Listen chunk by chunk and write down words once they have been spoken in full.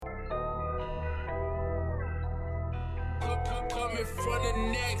Coming from the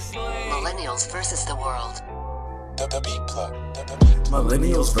next lane. Millennials versus the world. The beat plug.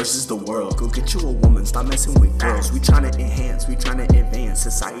 Millennials versus the world. Go get you a woman, stop messing with girls. We tryna enhance, we tryna advance.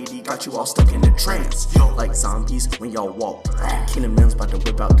 Society got you all stuck in a trance. Like zombies when y'all walk. Kingdom Mills about to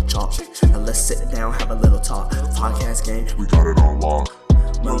whip out the chalk. Now let's sit down, have a little talk. Podcast game, we got it on lock.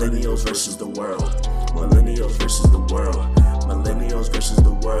 Millennials versus the world. Millennials versus the world. Millennials versus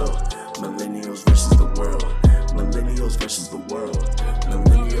the world. Millennials versus the world. Millennials versus the world.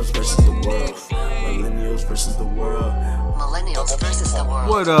 Millennials versus the world. Millennials versus the world. Millennials versus the world.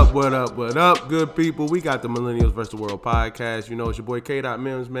 What up, good people? We got the Millennials versus the World podcast. You know, it's your boy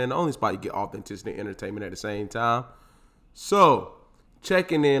K.Mims, man. The only spot you get authenticity and entertainment at the same time. So,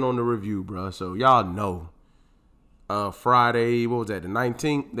 checking in on the review, bro. So, y'all know, Friday, what was that, the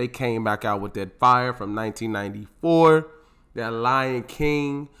 19th? They came back out with that fire from 1994. That Lion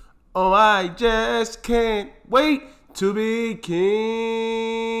King. Oh, I just can't wait to be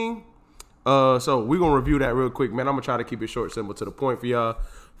king. So we're going to review that real quick, man. I'm going to try to keep it short, simple, to the point for y'all.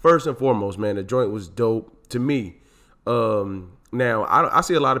 First and foremost, man, the joint was dope to me. Now, I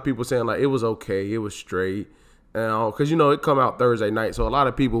see a lot of people saying, like, it was okay, it was straight. Because, you know, it come out Thursday night, so a lot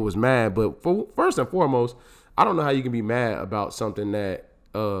of people was mad. But first and foremost, I don't know how you can be mad about something that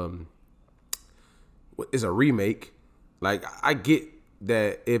is a remake. Like, I get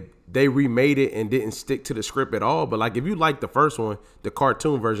that if they remade it and didn't stick to the script at all, but like if you like the first one, the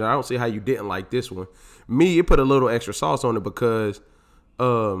cartoon version, I don't see how you didn't like this one. Me, it put a little extra sauce on it because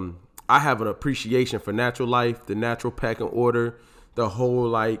I have an appreciation for natural life, the natural pecking order, the whole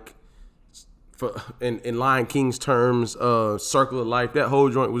like for in Lion King's terms, circle of life. That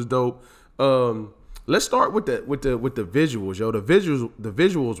whole joint was dope. Let's start with the visuals, yo. The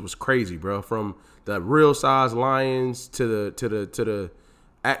visuals was crazy, bro. From the real size lions to the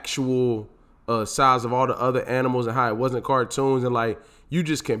actual size of all the other animals and how it wasn't cartoons, and like you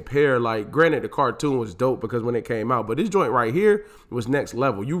just compare, like, granted the cartoon was dope because when it came out, but this joint right here was next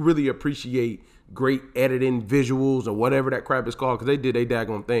level. You really appreciate great editing, visuals, or whatever that crap is called, because they did a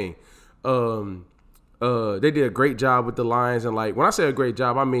daggone thing. They did a great job with the lions, and like when I say a great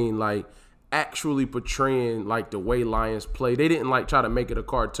job, I mean like actually portraying like the way lions play. They didn't like try to make it a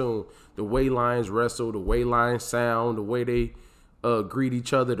cartoon. The way lions wrestle, the way lions sound, the way they greet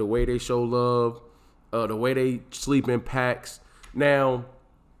each other, the way they show love, the way they sleep in packs. Now,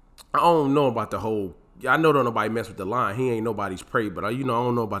 I don't know about the whole, I know don't nobody mess with the lion. He ain't nobody's prey, but I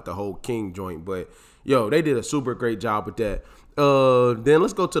don't know about the whole king joint. But yo, they did a super great job with that. Then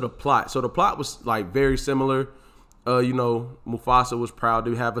let's go to the plot. So the plot was like very similar. Mufasa was proud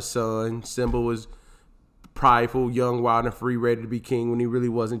to have a son. Simba was prideful, young, wild, and free, ready to be king when he really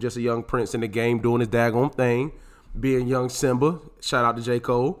wasn't, just a young prince in the game doing his daggone thing. Being young Simba, shout out to J.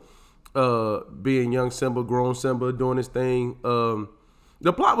 Cole. Being young Simba, grown Simba, doing his thing.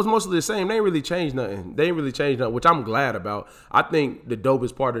 The plot was mostly the same. They ain't really changed nothing. Which I'm glad about. I think the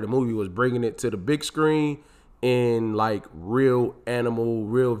dopest part of the movie was bringing it to the big screen in like real animal,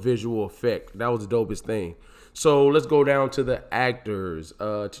 real visual effect. That was the dopest thing. So let's go down to the actors.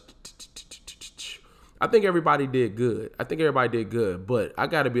 I think everybody did good. But I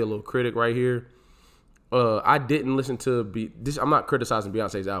got to be a little critic right here. I didn't listen to this. I'm not criticizing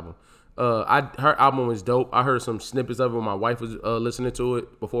Beyonce's album. Her album was dope. I heard some snippets of it when my wife was listening to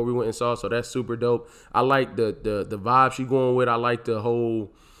it before we went and saw it, so that's super dope. I like the vibe she going with. I like the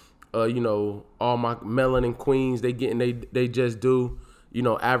whole, all my melanin queens they just do.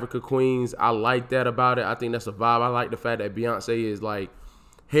 Africa queens. I like that about it. I think that's a vibe. I like the fact that Beyonce is like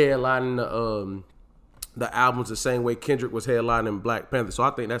headlining the albums the same way Kendrick was headlining Black Panther. So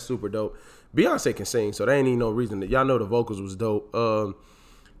I think that's super dope. Beyonce can sing, so there ain't even no reason that y'all know the vocals was dope.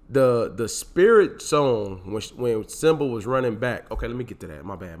 The Spirit song when Simba was running back. Okay, let me get to that.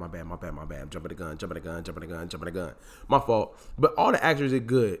 My bad. Jumping the gun. My fault. But all the actors did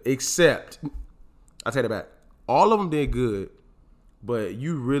good, except I take it back. All of them did good, but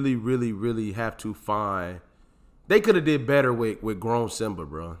you really, really, really have to find. They could have did better with grown Simba,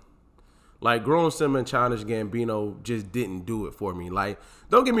 bro. Like grown Simba and Childish Gambino just didn't do it for me. Like,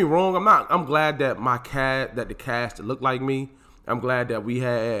 don't get me wrong, I'm glad that the cast looked like me. I'm glad that we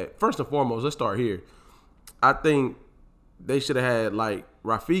had, first and foremost, let's start here. I think they should have had, like,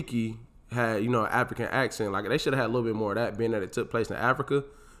 Rafiki had, an African accent. Like, they should have had a little bit more of that, being that it took place in Africa.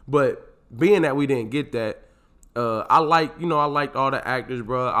 But being that we didn't get that, I liked all the actors,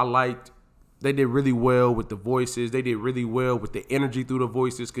 bro. They did really well with the voices. They did really well with the energy through the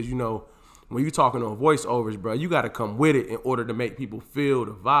voices, because, when you're talking on voiceovers, bro, you got to come with it in order to make people feel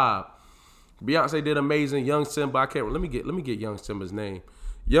the vibe. Beyonce did amazing. Young Simba, let me get Young Simba's name.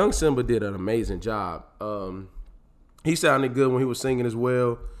 Young Simba did an amazing job. He sounded good when he was singing as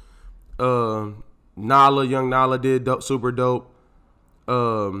well. Nala, young Nala did super dope.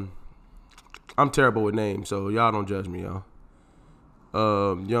 I'm terrible with names, so y'all don't judge me, y'all.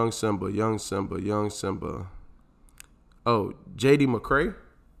 Young Simba. Oh, JD McCrae.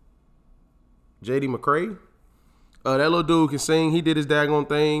 That little dude can sing. He did his daggone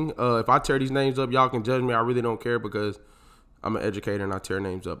thing. If I tear these names up, y'all can judge me. I really don't care because I'm an educator and I tear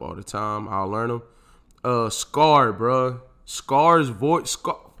names up all the time. I'll learn them. Scar, bro. Scar's voice.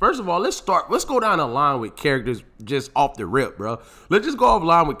 First of all, let's go down the line with characters just off the rip, bro. Let's just go off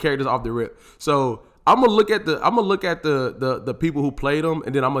line with characters off the rip. So I'm gonna look at the people who played them,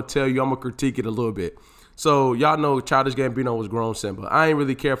 and then I'm gonna tell you, I'm gonna critique it a little bit. So y'all know Childish Gambino was grown Simba. I ain't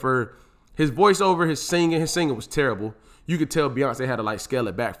really care for his voiceover, his singing. His singing was terrible. You could tell Beyonce had to like scale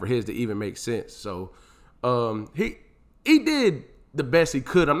it back for his to even make sense. So he did the best he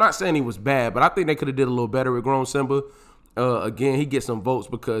could. I'm not saying he was bad, but I think they could have did a little better with grown Simba. Again, he gets some votes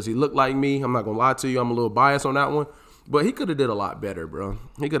because he looked like me. I'm not gonna lie to you. I'm a little biased on that one, but he could have did a lot better, bro.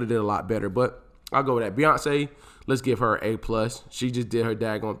 He could have did a lot better, but I'll go with that. Beyonce, let's give her an A+. She just did her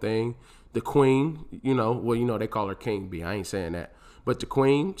daggone thing. The Queen, they call her King B. I ain't saying that, but the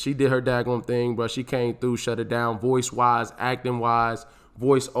Queen, she did her daggone thing, bro. She came through, shut it down, voice wise, acting wise,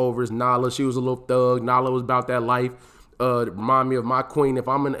 voiceovers. Nala, she was a little thug. Nala was about that life. Remind me of my queen. If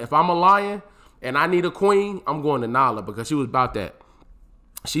I'm a lion and I need a queen, I'm going to Nala because she was about that.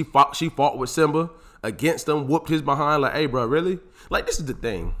 She fought with Simba against him, whooped his behind. Like, hey, bro, really? Like, this is the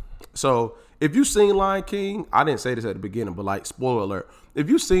thing. So if you seen Lion King, I didn't say this at the beginning, but like, spoiler alert. If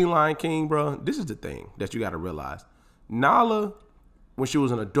you seen Lion King, bro, this is the thing that you got to realize. Nala, when she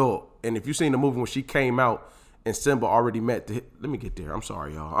was an adult, and if you seen the movie when she came out and Simba already met let me get there. I'm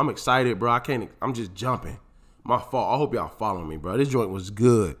sorry, y'all. I'm excited, bro. I'm just jumping. My fault. I hope y'all following me, bro. This joint was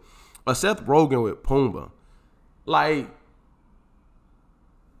good. Seth Rogen with Pumbaa. Like,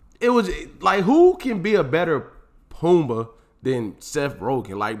 it was like, who can be a better Pumbaa than Seth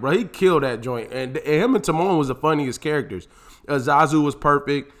Rogen? Like, bro, he killed that joint. And him and Timon was the funniest characters. Zazu was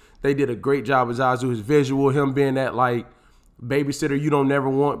perfect. They did a great job with Zazu. His visual, him being that, like, babysitter you don't never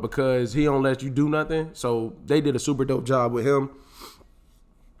want because he don't let you do nothing. So they did a super dope job with him.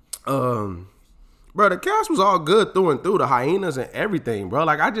 Bro, the cast was all good through and through. The hyenas and everything, bro.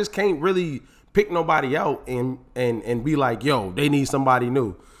 Like, I just can't really pick nobody out and be like, yo, they need somebody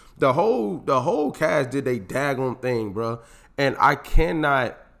new. The whole cast did a daggone thing, bro. And I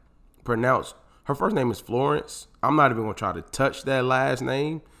cannot pronounce. Her first name is Florence. I'm not even gonna try to touch that last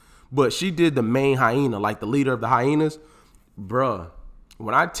name, but she did the main hyena, like the leader of the hyenas, bruh.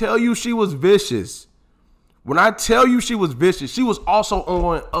 When I tell you she was vicious, she was also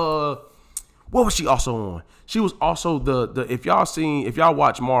on. What was she also on? She was also the if y'all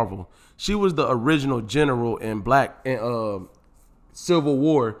watch Marvel, she was the original general in Civil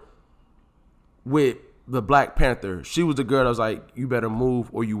War with the Black Panther. She was the girl that was like, you better move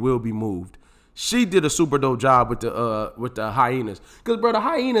or you will be moved. She did a super dope job with the hyenas. Cause bro, the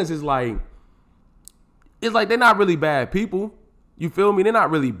hyenas is like, it's like they're not really bad people. You feel me? They're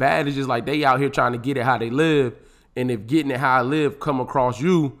not really bad. It's just like they out here trying to get it how they live. And if getting it how I live come across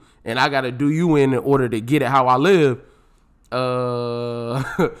you, and I gotta do you in order to get it how I live,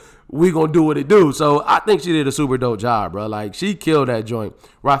 we gonna do what it do. So I think she did a super dope job, bro. Like, she killed that joint.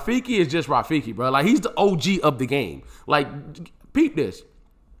 Rafiki is just Rafiki, bro. Like, he's the OG of the game. Like, peep this.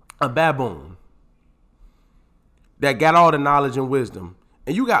 A baboon that got all the knowledge and wisdom.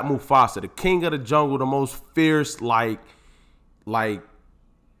 And you got Mufasa, the king of the jungle, the most fierce, like the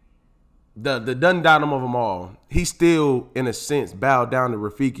Dundonum of them all. He still, in a sense, bowed down to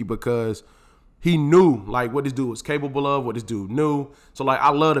Rafiki because he knew, like, what this dude was capable of, what this dude knew. So, like, I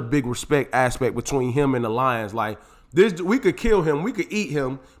love the big respect aspect between him and the lions. Like, this, we could kill him, we could eat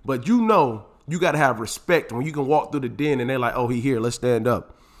him, but you got to have respect when you can walk through the den and they're like, oh, he here, let's stand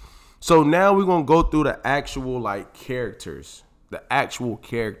up. So now we're going to go through the actual, like, characters. The actual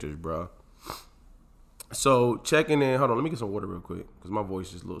characters, bro. So, checking in. Hold on, let me get some water real quick because my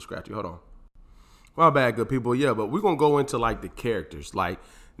voice is a little scratchy. Hold on. My bad, good people. Yeah, but we're going to go into, like, the characters. Like,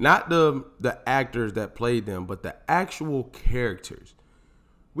 not the actors that played them, but the actual characters.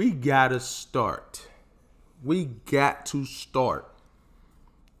 We got to start.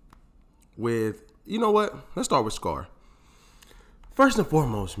 With, you know what? Let's start with Scar. First and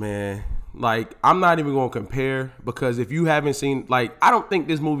foremost, man, like, I'm not even going to compare because if you haven't seen, like, I don't think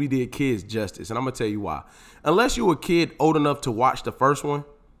this movie did kids justice, and I'm going to tell you why. Unless you were a kid old enough to watch the first one,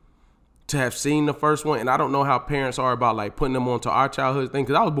 to have seen the first one, and I don't know how parents are about, like, putting them onto our childhood thing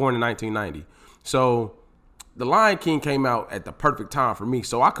because I was born in 1990. So The Lion King came out at the perfect time for me,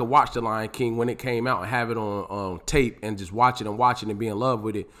 so I could watch The Lion King when it came out and have it on tape and just watch it and be in love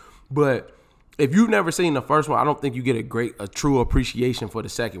with it. But if you've never seen the first one, I don't think you get a true appreciation for the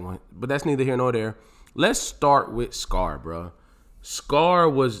second one. But that's neither here nor there. Let's start with Scar, bro. Scar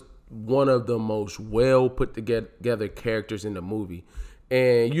was one of the most well put together characters in the movie.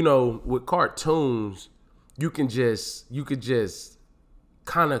 And you know, with cartoons, you could just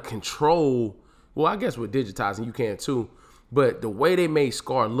kind of control. Well, I guess with digitizing you can too. But the way they made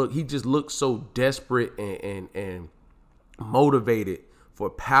Scar look, he just looked so desperate and motivated for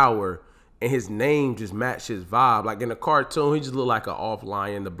power. And his name just matched his vibe. Like in the cartoon, he just looked like an off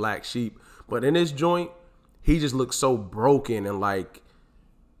lion, the black sheep. But in this joint, he just looked so broken and like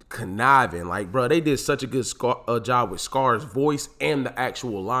conniving. Like, bro, they did such a good job with Scar's voice and the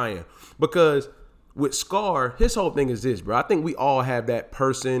actual lion. Because with Scar, his whole thing is this, bro. I think we all have that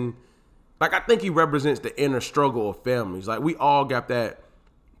person. Like, I think he represents the inner struggle of families. Like, we all got that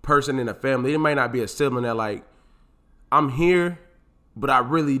person in a family. It may not be a sibling that like, I'm here, but I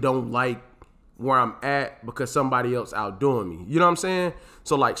really don't like where I'm at because somebody else outdoing me. You know what I'm saying?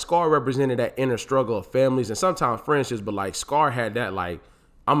 So like Scar represented that inner struggle of families and sometimes friendships, but like Scar had that like,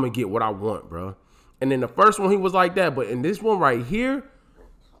 I'm gonna get what I want, bro. And in the first one he was like that, but in this one right here,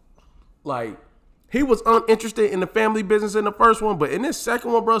 like he was uninterested in the family business in the first one, but in this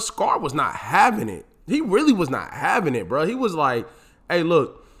second one, bro, Scar was not having it. He really was not having it, bro. He was like, hey,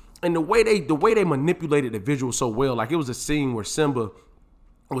 look, and the way they manipulated the visual so well, like it was a scene where Simba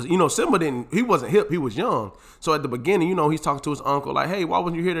was, you know, he wasn't hip, he was young. So at the beginning, you know, he's talking to his uncle like, hey, why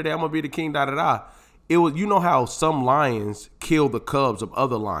wasn't you here today? I'm gonna be the king, da-da-da. It was, you know how some lions kill the cubs of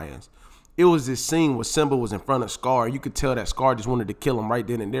other lions. It was this scene where Simba was in front of Scar. You could tell that Scar just wanted to kill him right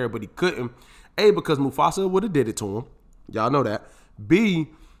then and there, but he couldn't. A, because Mufasa would have did it to him. Y'all know that. B,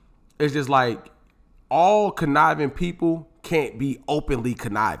 it's just like all conniving people can't be openly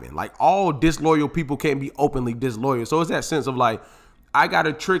conniving. Like all disloyal people can't be openly disloyal. So it's that sense of like, I got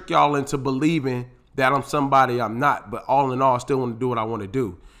to trick y'all into believing that I'm somebody I'm not, but all in all, I still want to do what I want to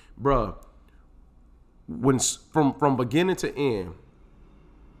do. Bruh, when from beginning to end,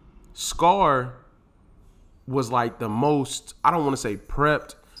 Scar was like the most, I don't want to say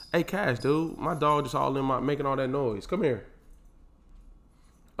prepped. Hey, Cash, dude, my dog just all in my, making all that noise. Come here.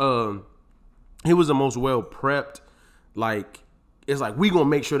 He was the most well prepped. Like, it's like, we going to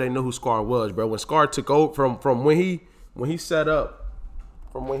make sure they know who Scar was, bro. When Scar took over from when he set up,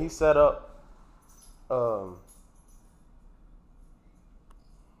 from when he set up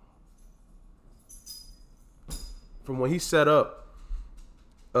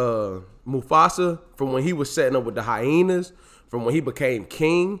Mufasa, from when he was setting up with the hyenas, from when he became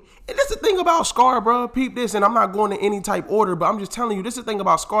king. And that's the thing about Scar, bro. Peep this, and I'm not going in any type order, but I'm just telling you, this is the thing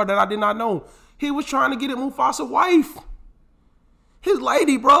about Scar that I did not know. He was trying to get at Mufasa's wife. His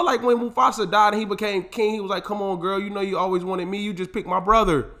lady, bro. Like when Mufasa died and he became king, he was like, come on, girl, you know you always wanted me. You just picked my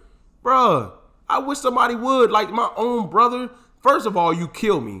brother. Bruh, I wish somebody would. Like my own brother. First of all, you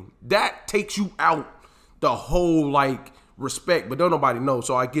kill me. That takes you out the whole, like, respect. But don't nobody know,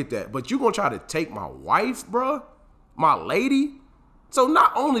 so I get that. But you gonna try to take my wife, bruh? My lady? So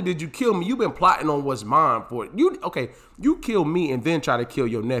not only did you kill me, you've been plotting on what's mine for it. You kill me and then try to kill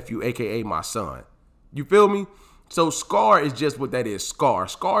your nephew, a.k.a. my son. You feel me? So Scar is just what that is. Scar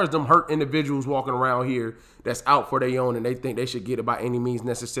is them hurt individuals walking around here that's out for their own and they think they should get it by any means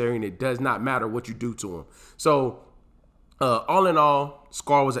necessary, and it does not matter what you do to them. So all in all,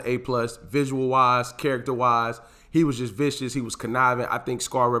 Scar was an A+, visual-wise, character-wise. He was just vicious. He was conniving. I think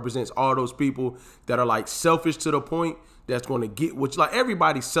Scar represents all those people that are like selfish to the point that's going to get, which like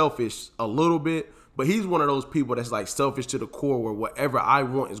everybody's selfish a little bit, but he's one of those people that's like selfish to the core where whatever I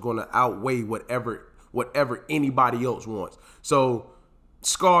want is going to outweigh whatever anybody else wants. So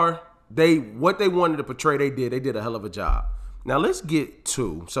Scar, what they wanted to portray, they did a hell of a job. Now let's get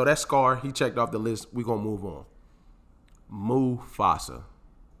to, so that's Scar. He checked off the list. We're going to move on. Mufasa.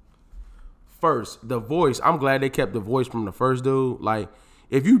 First, the voice. I'm glad they kept the voice from the first dude. Like,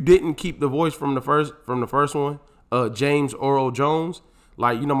 if you didn't keep the voice from the first one, James Earl Jones,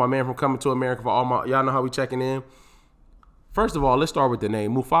 like, you know, my man from Coming to America, for all my, y'all know how we checking in. First of all, let's start with the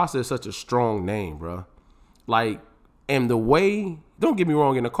name. Mufasa is such a strong name, bro. Like, and the way, don't get me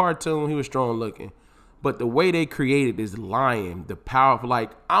wrong, in the cartoon, he was strong looking. But the way they created this lion, the powerful, like,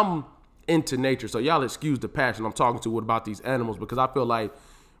 I'm into nature. So y'all excuse the passion I'm talking to about these animals, because I feel like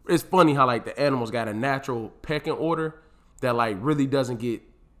it's funny how, like, the animals got a natural pecking order that, like, really doesn't get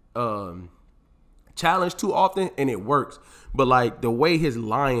challenged too often, and it works. But, like, the way his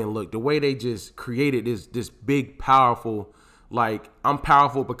lion looked, the way they just created this big, powerful, like, I'm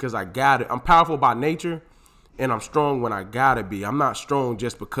powerful because I got it. I'm powerful by nature, and I'm strong when I gotta be. I'm not strong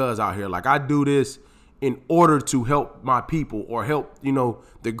just because out here. Like, I do this in order to help my people or help,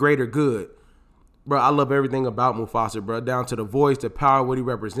 the greater good. Bro, I love everything about Mufasa, bro. Down to the voice, the power, what he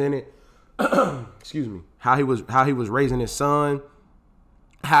represented. Excuse me. How he was raising his son.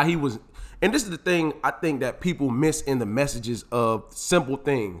 How he was, and this is the thing I think that people miss in the messages of simple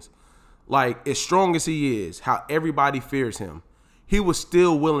things. Like, as strong as he is, how everybody fears him. He was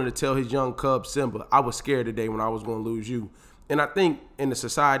still willing to tell his young cub Simba, I was scared today when I was going to lose you. And I think in the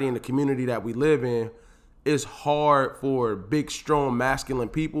society and the community that we live in, it's hard for big, strong, masculine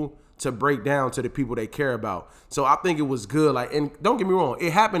people to break down to the people they care about. So I think it was good. Like, and don't get me wrong,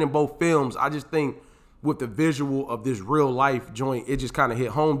 it happened in both films. I just think with the visual of this real life joint, it just kind of hit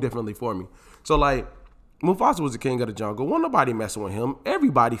home differently for me. So like, Mufasa was the king of the jungle. Wasn't nobody messing with him.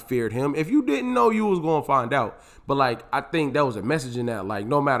 Everybody feared him. If you didn't know, you was going to find out. But like, I think that was a message in that. Like,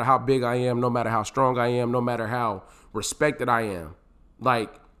 no matter how big I am, no matter how strong I am, no matter how respected I am,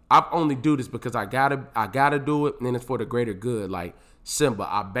 like, I only do this because I gotta do it, and then it's for the greater good. Like, Simba,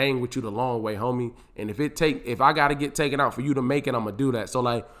 I bang with you the long way, homie. And if I gotta get taken out for you to make it, I'm gonna do that. So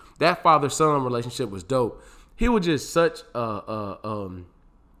like, that father-son relationship was dope. He was just such a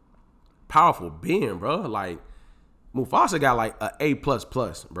powerful being, bro. Like, Mufasa got like a A++,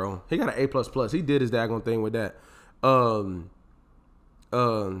 bro. He got an A++. He did his daggone thing with that.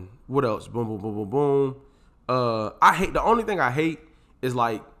 What else? Boom, boom, boom, boom, boom. The only thing I hate is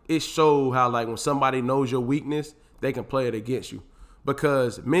like, it showed how like when somebody knows your weakness, they can play it against you.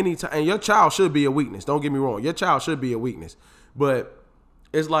 Because many times, and your child should be a weakness. Don't get me wrong. Your child should be a weakness. But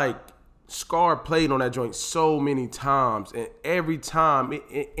it's like Scar played on that joint so many times. And every time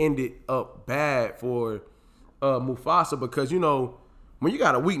it ended up bad for Mufasa. Because, when you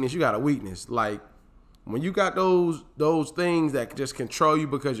got a weakness, you got a weakness. Like, when you got those things that just control you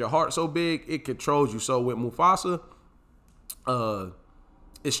because your heart's so big, it controls you. So with Mufasa,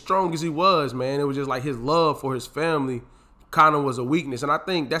 as strong as he was, man, it was just like his love for his family kind of was a weakness. And I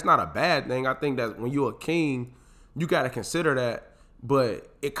think that's not a bad thing. I think that when you're a king, you got to consider that.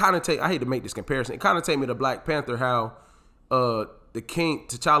 But it kind of I hate to make this comparison. It kind of take me to Black Panther, how the king,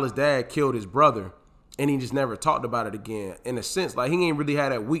 T'Challa's dad, killed his brother, and he just never talked about it again. In a sense, like, he ain't really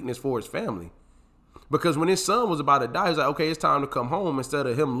had that weakness for his family. Because when his son was about to die, he's like, okay, it's time to come home instead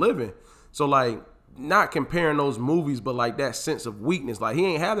of him living. So, like, not comparing those movies, but like that sense of weakness. Like, he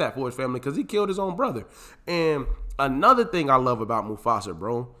ain't have that for his family because he killed his own brother. And another thing I love about Mufasa,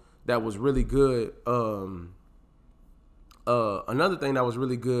 bro, that was really good. Another thing that was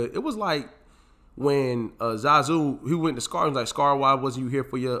really good, it was like when Zazu, he went to Scar, he was like, Scar, why wasn't you here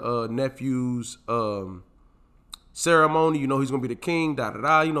for your nephew's ceremony? He's gonna be the king,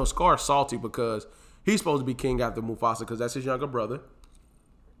 da-da-da. Scar's salty because he's supposed to be king after Mufasa because that's his younger brother.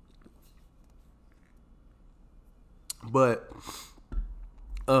 But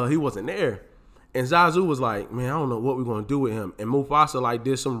he wasn't there. And Zazu was like, man, I don't know what we're going to do with him. And Mufasa like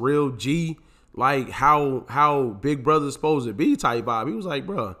did some real G, like how big brother's supposed to be type vibe. He was like,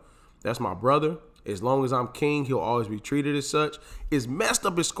 bro, that's my brother. As long as I'm king, he'll always be treated as such. As messed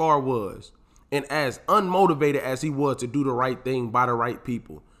up as Scar was, and as unmotivated as he was to do the right thing by the right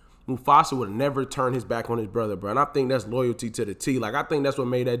people, Mufasa would never turn his back on his brother, bro. And I think that's loyalty to the T. Like, I think that's what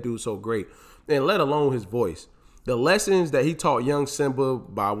made that dude so great. And let alone his voice. The lessons that he taught young Simba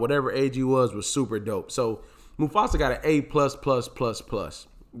by whatever age he was super dope. So Mufasa got an A++++.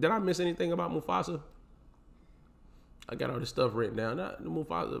 Did I miss anything about Mufasa? I got all this stuff written down.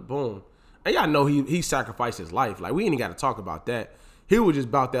 Mufasa, boom. And y'all know he sacrificed his life. Like, we ain't got to talk about that. He was just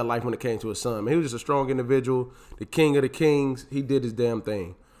about that life when it came to his son. Man, he was just a strong individual, the king of the kings. He did his damn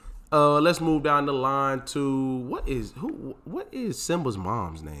thing. Let's move down the line to what is Simba's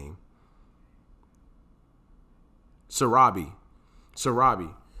mom's name? Sarabi.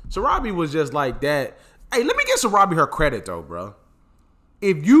 Sarabi was just like that. Hey, let me give Sarabi her credit though, bro.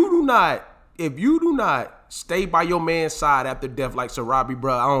 If you do not stay by your man's side after death like Sarabi,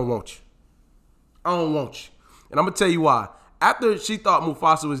 bro, I don't want you. And I'm gonna tell you why. After she thought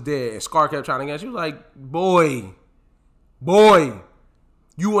Mufasa was dead and Scar kept trying to get her, she was like, boy,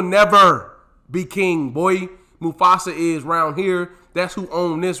 you will never be king, boy. Mufasa is round here. That's who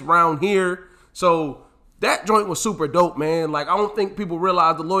own this round here. So that joint was super dope, man. Like, I don't think people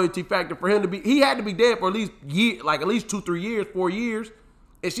realize the loyalty factor for him to be. He had to be dead for at least 2-3 years, 4 years,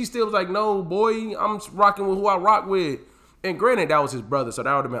 and she still was like, "No, boy, I'm rocking with who I rock with." And granted, that was his brother, so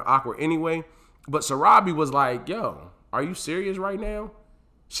that would have been awkward anyway. But Sarabi was like, "Yo, are you serious right now?"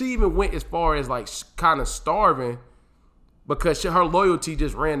 She even went as far as like kind of starving because her loyalty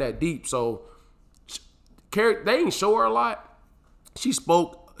just ran that deep. So they didn't show her a lot. She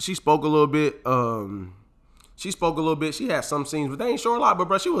spoke a little bit. She spoke a little bit. She had some scenes, but they ain't show a lot. But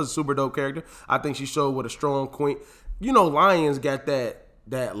bro, she was a super dope character. I think she showed what a strong queen. You know, lions got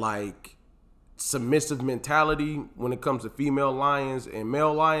that like submissive mentality when it comes to female lions and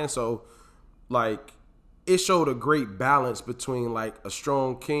male lions. So like it showed a great balance between like a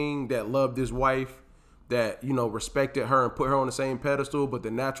strong king that loved his wife, that, you know, respected her and put her on the same pedestal, but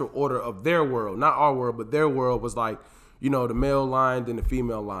the natural order of their world, not our world, but their world was like, you know, the male lion and the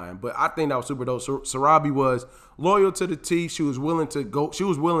female lion. But I think that was super dope. Sarabi was loyal to the T. She was willing to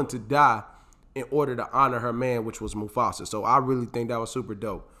die in order to honor her man, which was Mufasa. So I really think that was super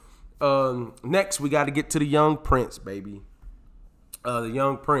dope. Next, we got to get to the young prince, baby. The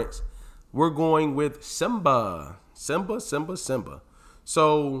young prince. We're going with Simba. Simba.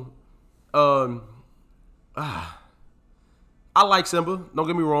 So, I like Simba. Don't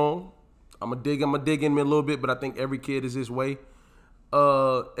get me wrong. I'm gonna dig in me a little bit, but I think every kid is this way.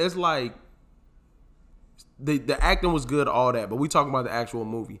 It's like the acting was good, all that, but we talking about the actual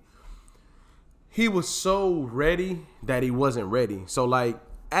movie. He was so ready that he wasn't ready. So like,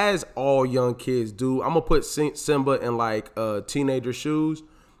 as all young kids do, I'm gonna put Simba in like teenager shoes.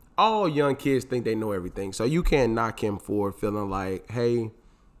 All young kids think they know everything, so you can't knock him for feeling like, hey,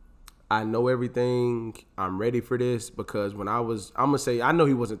 I know everything. I'm ready for this. Because when I'm going to say, I know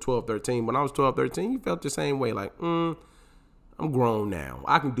he wasn't 12, 13. When I was 12, 13, he felt the same way. Like, I'm grown now.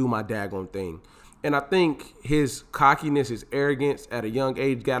 I can do my daggone thing. And I think his cockiness, his arrogance at a young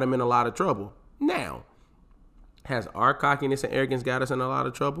age got him in a lot of trouble. Now, has our cockiness and arrogance got us in a lot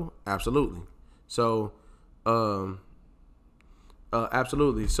of trouble? Absolutely. So,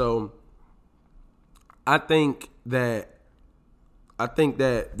 absolutely. So, I think that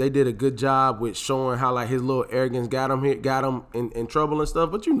they did a good job with showing how like his little arrogance got him in trouble and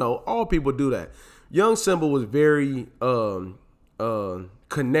stuff. But you know, all people do that. Young Simba was very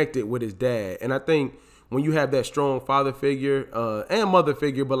connected with his dad, and I think when you have that strong father figure and mother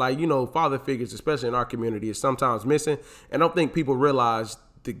figure, but like, you know, father figures, especially in our community, is sometimes missing. And I don't think people realize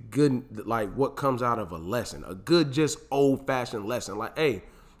the good, like what comes out of a lesson, a good, just old fashioned lesson. Like, hey,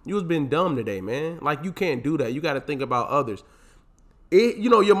 you was been dumb today, man. Like, you can't do that. You got to think about others. You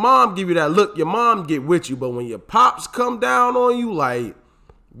know, your mom give you that look, your mom get with you, but when your pops come down on you, like,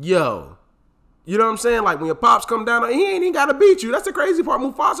 yo, you know what I'm saying? Like, when your pops come down on you, he ain't even got to beat you. That's the crazy part.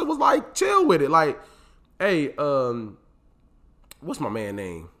 Mufasa was like, chill with it. Like, hey, what's my man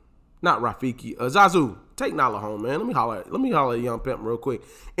name? Not Rafiki. Zazu, take Nala home, man. Let me holler at Young Pimp real quick.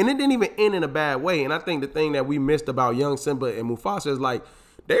 And it didn't even end in a bad way. And I think the thing that we missed about Young Simba and Mufasa is like,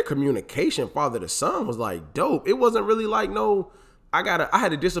 their communication, father to son, was like dope. It wasn't really like, no, I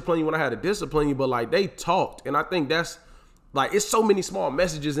had to discipline you when I had to discipline you, but like they talked. And I think that's like, it's so many small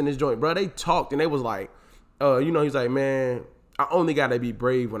messages in this joint, bro. They talked and they was like, you know, he's like, man, I only got to be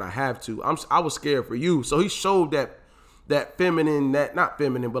brave when I have to. I was scared for you. So he showed that feminine, that not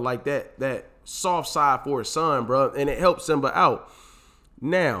feminine, but like that soft side for his son, bro. And it helped Simba out.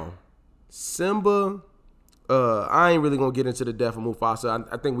 Now, Simba, I ain't really gonna get into the death of Mufasa.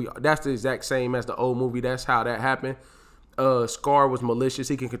 I think that's the exact same as the old movie. That's how that happened. Scar was malicious.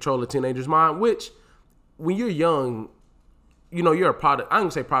 He can control a teenager's mind, which when you're young, you know, you're a product. I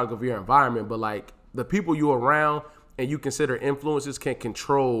don't say product of your environment, but like the people you're around and you consider influences can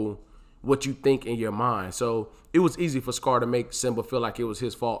control what you think in your mind. So it was easy for Scar to make Simba feel like it was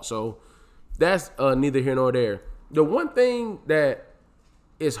his fault. So that's neither here nor there. The one thing that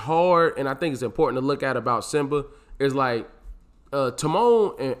is hard and I think it's important to look at about Simba is like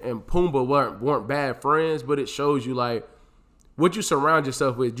Timon and Pumbaa weren't bad friends, but it shows you like what you surround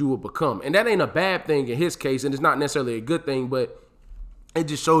yourself with, you will become. And that ain't a bad thing in his case, and it's not necessarily a good thing, but it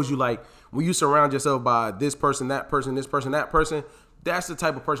just shows you like when you surround yourself by this person, that person, this person, that person, that's the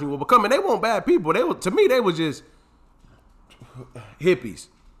type of person you will become. And they weren't bad people. To me, they were just hippies.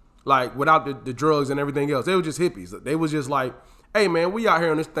 Like, without the drugs and everything else. They were just hippies. They was just like, hey, man, we out here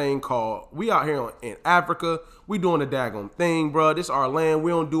on this thing we out here in Africa. We doing the daggone thing, bro. This our land.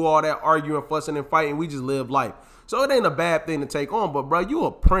 We don't do all that arguing, fussing, and fighting. We just live life. So it ain't a bad thing to take on. But, bro, you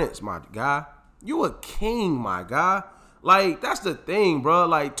a prince, my guy. You a king, my guy. Like, that's the thing, bro.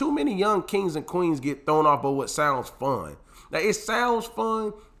 Like, too many young kings and queens get thrown off by what sounds fun. Like, it sounds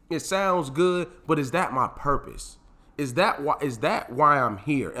fun. It sounds good. But is that my purpose? Is that why I'm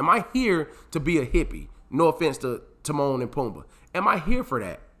here? Am I here to be a hippie? No offense to Timon and Pumbaa. Am I here for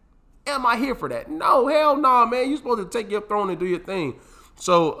that? Am I here for that? No, hell no, man. You're supposed to take your throne and do your thing.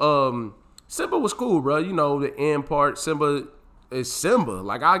 So, Simba was cool, bro. You know, the end part, Simba is Simba.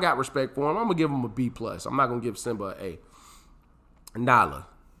 Like, I got respect for him. I'm going to give him a B+. I'm not going to give Simba an A.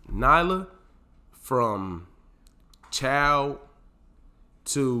 Nyla, from child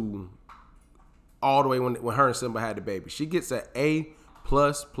to all the way when her and Simba had the baby. She gets an A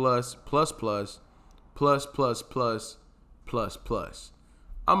plus plus plus plus plus plus plus plus plus.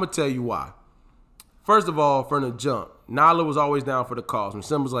 I'm gonna tell you why. First of all, from the jump, Nala was always down for the cause. When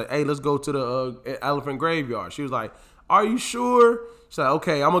Simba's like, "Hey, let's go to the elephant graveyard," she was like, "Are you sure?" She's like,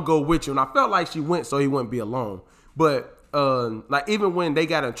 "Okay, I'm gonna go with you." And I felt like she went so he wouldn't be alone. But like even when they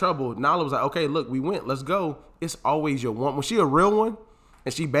got in trouble, Nala was like, "Okay, look, we went. Let's go." It's always your one. When she a real one,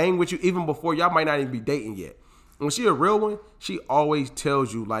 and she bang with you even before y'all might not even be dating yet. When she a real one, she always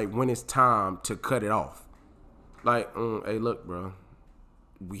tells you like when it's time to cut it off. Like, hey, look, bro,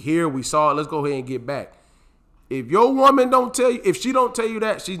 we here, we saw it. Let's go ahead and get back. If your woman don't tell you, if she don't tell you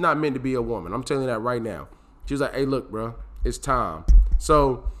that, she's not meant to be a woman. I'm telling you that right now. She was like, "Hey, look, bro, it's time."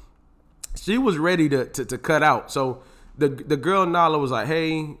 So she was ready to cut out. So the girl Nala was like,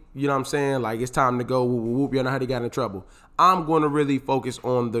 "Hey, you know what I'm saying? Like, it's time to go. Whoop, whoop. You know how they got in trouble. I'm going to really focus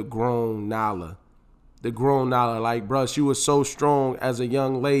on the grown Nala. The grown Nala. Like, bro, she was so strong as a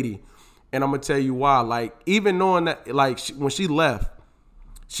young lady. And I'm going to tell you why. Like, even knowing that, like, when she left,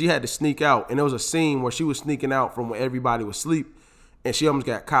 she had to sneak out. And there was a scene where she was sneaking out from when everybody was asleep. And she almost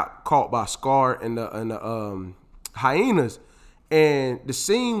got caught by Scar and the hyenas. And the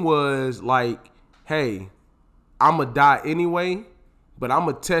scene was like, hey, I'm going to die anyway, but I'm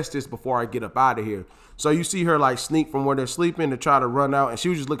going to test this before I get up out of here. So you see her like sneak from where they're sleeping to try to run out. And she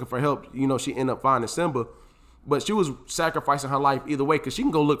was just looking for help. You know, she ended up finding Simba. But she was sacrificing her life either way because she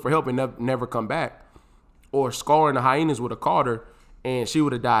can go look for help and never come back. Or Scar and the hyenas would have caught her and she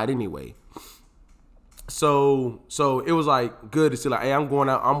would have died anyway. So it was like good to see like, hey, I'm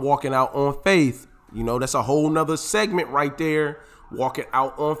walking out on faith. You know, that's a whole nother segment right there. Walking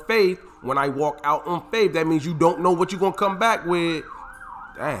out on faith. When I walk out on faith, that means you don't know what you're going to come back with.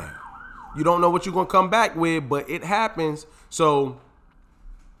 Damn. You don't know what you're going to come back with, but it happens. So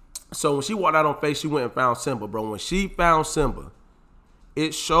when she walked out on faith, she went and found Simba, bro. When she found Simba,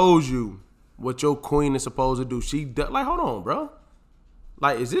 it shows you what your queen is supposed to do. Like, hold on, bro.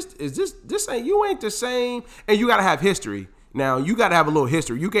 Like, is this ain't, you ain't the same. And you got to have history. Now, you got to have a little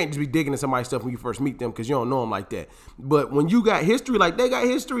history. You can't just be digging in somebody's stuff when you first meet them because you don't know them like that. But when you got history, like they got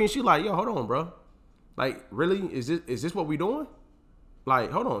history, and she like, yo, hold on, bro. Like, really? Is this what we doing?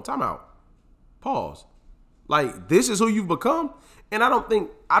 Like, hold on, time out. Pause. Like, this is who you've become? And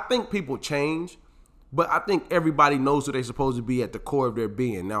I think people change, but I think everybody knows who they're supposed to be at the core of their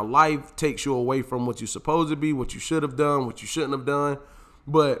being. Now, life takes you away from what you're supposed to be, what you should have done, what you shouldn't have done.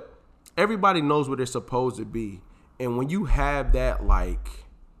 But everybody knows what they're supposed to be. And when you have that, like,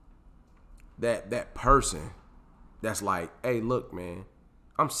 that person that's like, hey, look, man,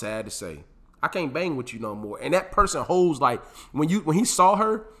 I'm sad to say, I can't bang with you no more. And that person holds, like, when he saw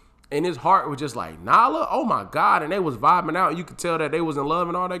her, and his heart was just like, Nala, oh my God. And they was vibing out. And you could tell that they was in love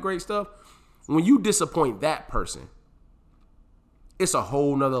and all that great stuff. When you disappoint that person, it's a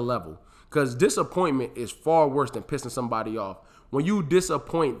whole nother level. Because disappointment is far worse than pissing somebody off. When you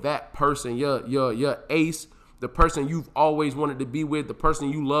disappoint that person, your ace, the person you've always wanted to be with, the person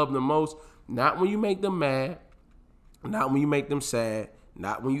you love the most, not when you make them mad, not when you make them sad,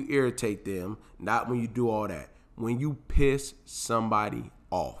 not when you irritate them, not when you do all that. When you piss somebody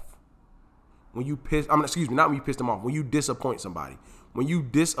off. When you piss, not when you piss them off. When you disappoint somebody. When you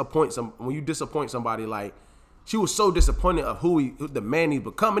disappoint somebody, like she was so disappointed of who the man he's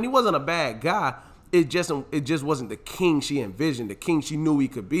become, and he wasn't a bad guy. It just wasn't the king she envisioned, the king she knew he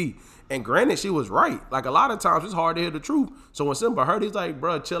could be. And granted, she was right. Like a lot of times, it's hard to hear the truth. So when Simba heard, he's like,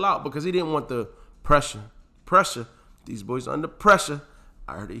 "Bro, chill out," because he didn't want the pressure. These boys under pressure.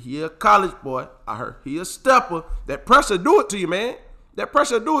 I heard he a college boy. I heard he a stepper. That pressure do it to you, man. That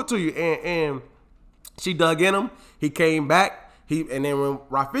pressure do it to you. And she dug in him. He came back. And then when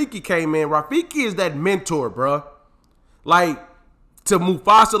Rafiki came in, Rafiki is that mentor, bro. Like, to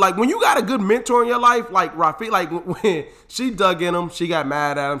Mufasa, like, when you got a good mentor in your life, like Rafiki, like, when she dug in him, she got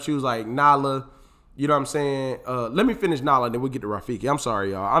mad at him. She was like, Nala, you know what I'm saying? Let me finish Nala, and then we'll get to Rafiki. I'm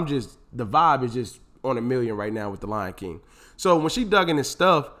sorry, y'all. The vibe is just on a million right now with the Lion King. So when she dug in his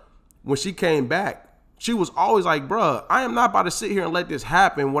stuff, when she came back, she was always like, bruh, I am not about to sit here and let this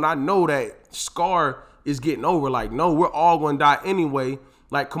happen when I know that Scar is getting over. Like, no, we're all going to die anyway.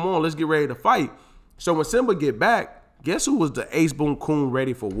 Like, come on, let's get ready to fight. So when Simba get back, guess who was the Ace Boon Coon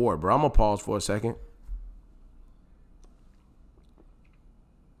ready for war, bro? I'm going to pause for a second.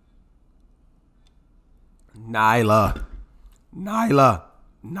 Nyla.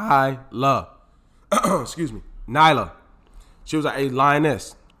 Excuse me. Nyla. She was like, hey,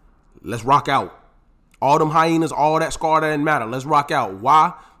 lioness, let's rock out. All them hyenas, all that Scar, that didn't matter. Let's rock out.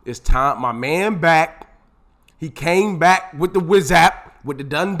 Why? It's time. My man back. He came back with the Wizap, with the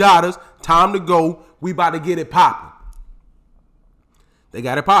Dundadas. Time to go. We about to get it popping. They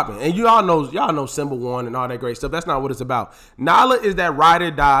got it popping. And y'all know Simba won and all that great stuff. That's not what it's about. Nala is that ride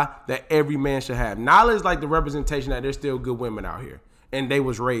or die that every man should have. Nala is like the representation that there's still good women out here. And they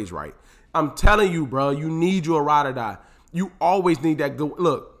was raised right. I'm telling you, bro, you need you a ride or die. You always need that good.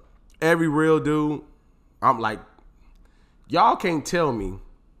 Look, every real dude, I'm like, y'all can't tell me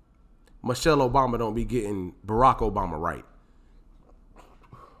Michelle Obama don't be getting Barack Obama right.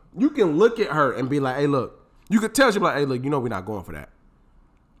 You can look at her and be like, hey, look. You could tell she be like, hey, look, we're not going for that.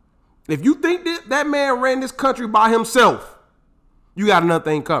 If you think that man ran this country by himself, you got another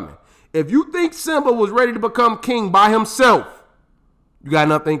thing coming. If you think Simba was ready to become king by himself, you got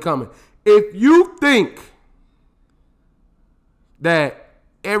another thing coming. If you think that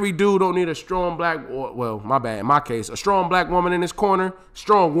every dude don't need a strong black, in my case, a strong black woman in his corner,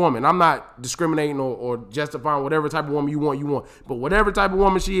 strong woman. I'm not discriminating or justifying whatever type of woman you want. But whatever type of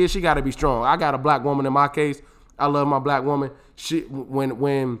woman she is, she got to be strong. I got a black woman in my case. I love my black woman.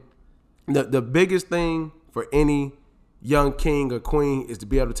 When the biggest thing for any young king or queen is to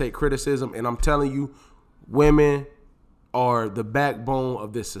be able to take criticism. And I'm telling you, women are the backbone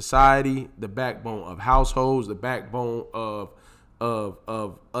of this society, the backbone of households, the backbone of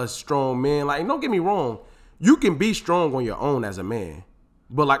us strong men. Like, don't get me wrong, you can be strong on your own as a man,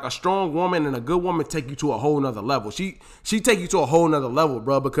 but like a strong woman and a good woman take you to a whole nother level. She take you to a whole nother level,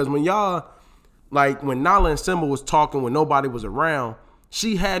 bro. Because when y'all, like when Nala and Simba was talking when nobody was around,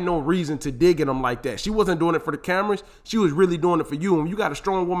 she had no reason to dig at them like that. She wasn't doing it for the cameras. She was really doing it for you. And when you got a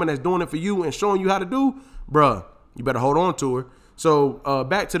strong woman that's doing it for you and showing you how to do, bruh, you better hold on to her. So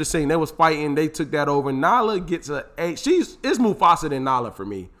back to the scene. They was fighting. They took that over. Nala gets a 8. It's Mufasa than Nala for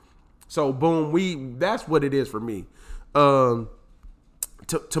me. So boom, that's what it is for me. Timon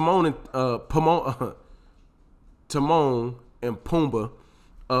and Pumbaa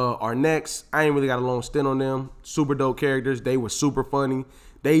are next. I ain't really got a long stint on them. Super dope characters. They were super funny.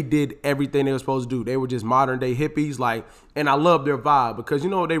 They did everything they were supposed to do. They were just modern day hippies. And I love their vibe because you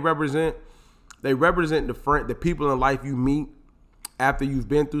know what they represent? They represent the people in life you meet after you've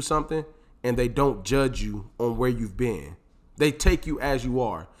been through something, and they don't judge you on where you've been. They take you as you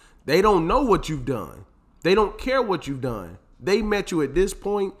are. They don't know what you've done. They don't care what you've done. They met you at this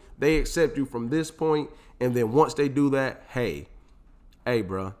point. They accept you from this point. And then once they do that, hey,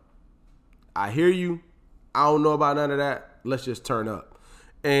 bro, I hear you. I don't know about none of that. Let's just turn up.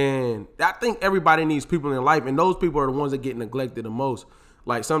 And I think everybody needs people in life, and those people are the ones that get neglected the most.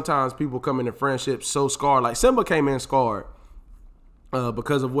 Like sometimes people come into friendships so scarred. Like Simba came in scarred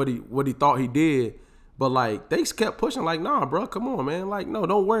because of what he thought he did. But like they kept pushing like, nah, bro, come on, man. Like, no,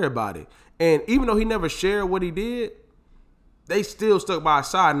 don't worry about it. And even though he never shared what he did, they still stuck by his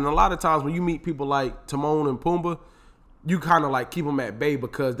side. And a lot of times when you meet people like Timon and Pumbaa, you kind of like keep them at bay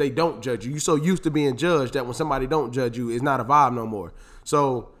because they don't judge you. You're so used to being judged that when somebody don't judge you, it's not a vibe no more.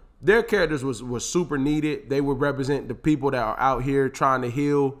 So their characters was super needed. They would represent the people that are out here trying to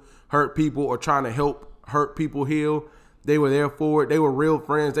heal hurt people or trying to help hurt people heal. They were there for it. They were real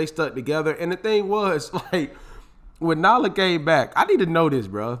friends. They stuck together. And the thing was, like, when Nala came back, I need to know this,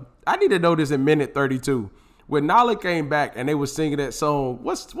 bro. I need to know this in minute 32. When Nala came back and they were singing that song,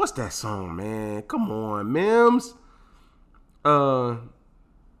 what's that song, man? Come on, Mims.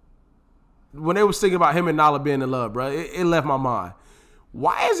 When they were singing about him and Nala being in love, bro, it left my mind.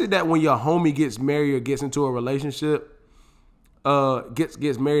 Why is it that when your homie gets married or gets into a relationship,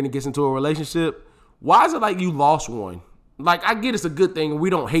 gets married and gets into a relationship, why is it like you lost one? Like, I get it's a good thing and we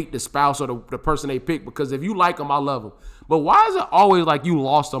don't hate the spouse or the person they pick because if you like them, I love them. But why is it always like you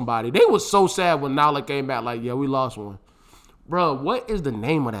lost somebody? They was so sad when Nala came back like, yeah, we lost one. Bro, what is the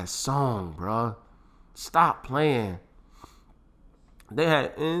name of that song, bro? Stop playing. They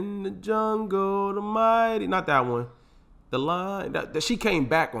had In the Jungle, the Mighty. Not that one. The Line. That she came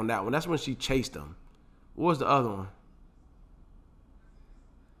back on that one. That's when she chased them. What was the other one?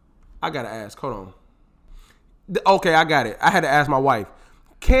 I got to ask. Hold on. Okay, I got it. I had to ask my wife.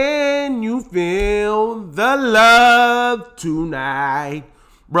 Can you feel the love tonight?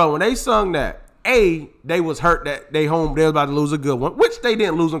 Bro, when they sung that, A, they was hurt that they was about to lose a good one, which they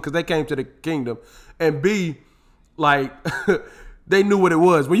didn't lose them because they came to the kingdom. And B, like, they knew what it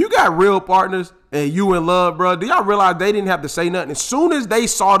was. When you got real partners and you in love, bro, do y'all realize they didn't have to say nothing? As soon as they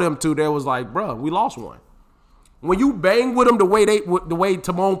saw them two, they was like, bro, we lost one. When you bang with them the way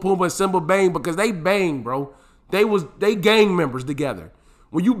Timon, Pumbaa, and Simba bang, because they bang, bro. They gang members together.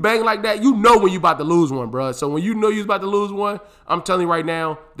 When you bang like that, you know when you about to lose one, bro. So when you know you was about to lose one, I'm telling you right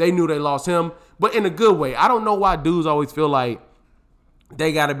now, they knew they lost him, but in a good way. I don't know why dudes always feel like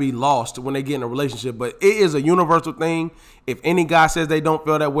they got to be lost when they get in a relationship. But it is a universal thing. If any guy says they don't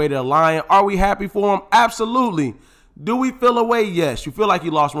feel that way, they're lying. Are we happy for them? Absolutely. Do we feel a way? Yes. You feel like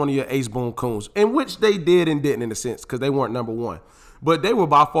you lost one of your ace boon coons, in which they did and didn't in a sense because they weren't number one. But they were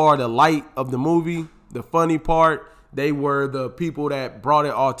by far the light of the movie, the funny part. They were the people that brought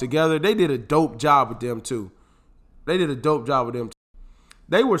it all together. They did a dope job with them too. They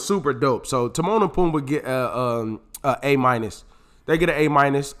were super dope. So Timon and Pumbaa get A-. They get an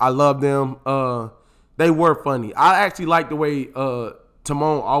A-. I love them. They were funny. I actually like the way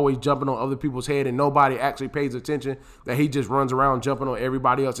Timon always jumping on other people's head and nobody actually pays attention, that he just runs around jumping on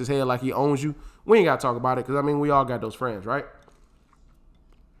everybody else's head like he owns you. We ain't got to talk about it because, I mean, we all got those friends, right?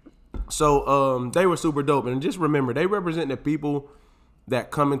 So they were super dope. And just remember, they represent the people that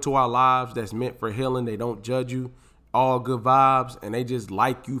come into our lives that's meant for healing. They don't judge you. All good vibes. And they just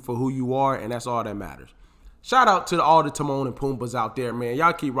like you for who you are. And that's all that matters. Shout out to all the Timon and Pumbas out there, man.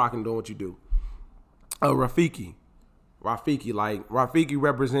 Y'all keep rocking, doing what you do. Rafiki, Rafiki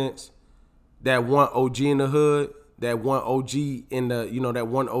represents that one OG in the hood, that one OG in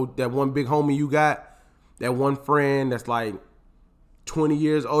the, that one big homie you got, that one friend that's like 20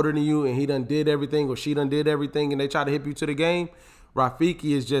 years older than you and he done did everything or she done did everything and they try to hip you to the game.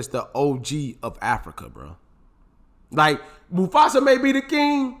 Rafiki is just the OG of Africa, bro. Like, Mufasa may be the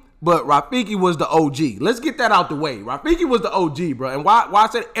king, but Rafiki was the OG. Let's get that out the way. Rafiki was the OG, bro. And why I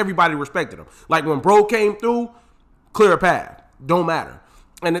said everybody respected him. Like, when bro came through, clear a path. Don't matter.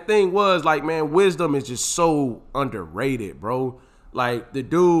 And the thing was, like, man, wisdom is just so underrated, bro. Like, the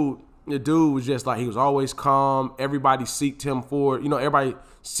dude was just like, he was always calm. Everybody seeked him for, everybody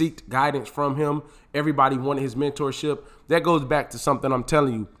seeked guidance from him. Everybody wanted his mentorship. That goes back to something I'm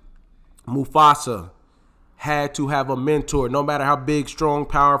telling you. Mufasa had to have a mentor. No matter how big, strong,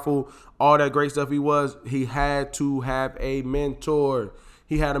 powerful, all that great stuff he was, he had to have a mentor.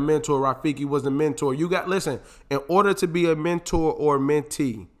 He had a mentor. Rafiki was a mentor. Listen, in order to be a mentor or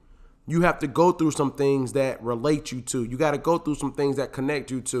mentee, you have to go through some things that relate you to. You got to go through some things that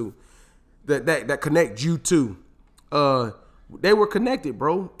connect you to, that connect you to. They were connected,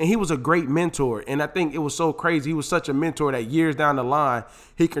 bro. And he was a great mentor. And I think it was so crazy. He was such a mentor that years down the line,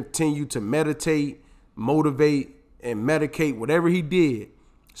 he continued to meditate, motivate, and medicate whatever he did.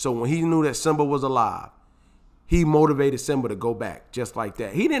 So when he knew that Simba was alive, he motivated Simba to go back just like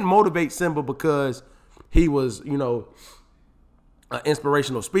that. He didn't motivate Simba because he was, an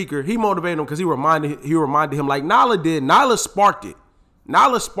inspirational speaker. He motivated him because he reminded him like Nala did. Nala sparked it,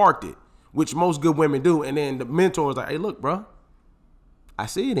 which most good women do. And then the mentor was like, hey, look, bro, I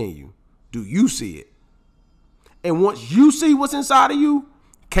see it in you. Do you see it? And once you see what's inside of you,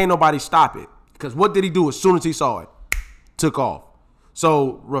 can't nobody stop it. Because what did he do as soon as he saw it? Took off.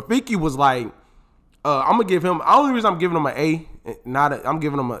 So Rafiki was like, I'm gonna give him. The only reason I'm giving him an A, I'm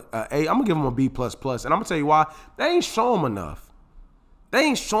giving him a A. I'm gonna give him a B++, and I'm gonna tell you why. They ain't show him enough.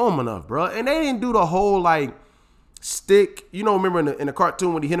 Bro. And they didn't do the whole like stick. Remember in the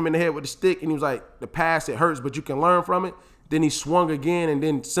cartoon when he hit him in the head with the stick, and he was like, "The past it hurts, but you can learn from it." Then he swung again, and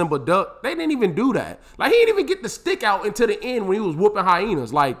then Simba ducked. They didn't even do that. Like, he didn't even get the stick out until the end when he was whooping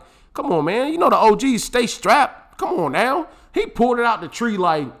hyenas. Like, come on, man. The OGs stay strapped. Come on now. He pulled it out the tree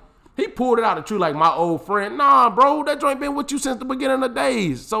like my old friend. Nah, bro, that joint been with you since the beginning of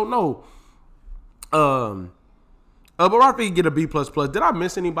days. So no. But Rafiki get a B++. Did I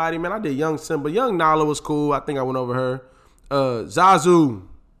miss anybody, man? I did Young Simba. Young Nala was cool. I think I went over her. Zazu.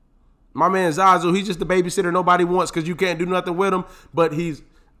 My man Zazu, he's just the babysitter nobody wants because you can't do nothing with him. But he is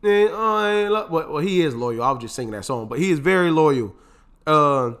loyal. I was just singing that song. But he is very loyal.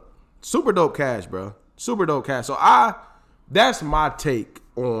 Super dope cast, bro. Super dope cast. So that's my take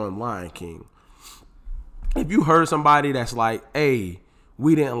on Lion King. If you heard somebody that's like, hey,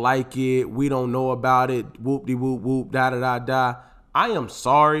 we didn't like it, we don't know about it, whoop-de-whoop-whoop, da-da-da-da, I am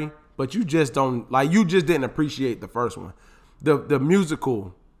sorry, but you just didn't appreciate the first one. The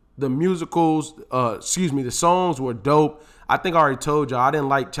songs were dope. I think I already told y'all, I didn't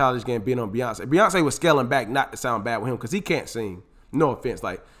like Childish Gambino and Beyonce. Beyonce was scaling back not to sound bad with him because he can't sing. No offense,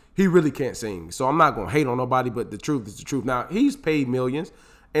 like, he really can't sing. So I'm not going to hate on nobody, but the truth is the truth. Now, he's paid millions,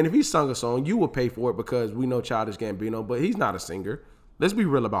 and if he sung a song, you would pay for it because we know Childish Gambino, but he's not a singer. Let's be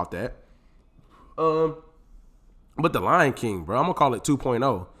real about that. But The Lion King, bro, I'm going to call it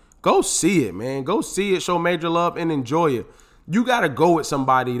 2.0. Go see it, man. Go see it, show major love, and enjoy it. You got to go with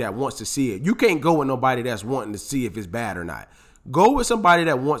somebody that wants to see it. You can't go with nobody that's wanting to see if it's bad or not. Go with somebody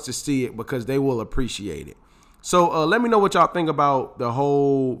that wants to see it because they will appreciate it. So let me know what y'all think about the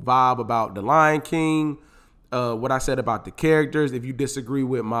whole vibe about The Lion King, what I said about the characters. If you disagree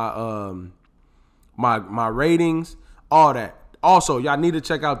with my my ratings, all that. Also, y'all need to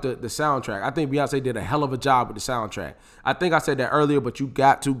check out the soundtrack. I think Beyonce did a hell of a job with the soundtrack. I think I said that earlier, but you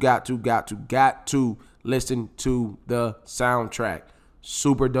got to listen to the soundtrack.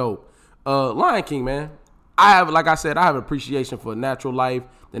 Super dope. Lion King, man. I have appreciation for Natural Life,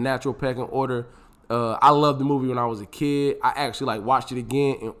 The Natural Pecking Order. I loved the movie when I was a kid. I actually watched it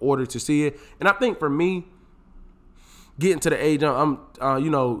again in order to see it. And I think for me, getting to the age I'm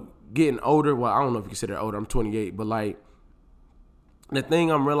getting older. Well, I don't know if you consider it older. I'm 28, but the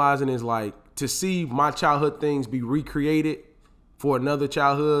thing I'm realizing is to see my childhood things be recreated for another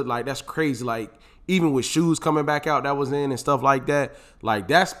childhood, that's crazy. Even with shoes coming back out that was in and stuff like that,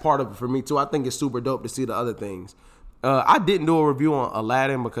 that's part of it for me too. I think it's super dope to see the other things. I didn't do a review on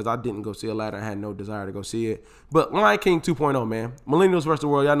Aladdin because I didn't go see Aladdin. I had no desire to go see it. But Lion King 2.0, man. Millennials versus the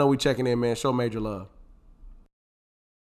world. Y'all know we checking in, man. Show major love.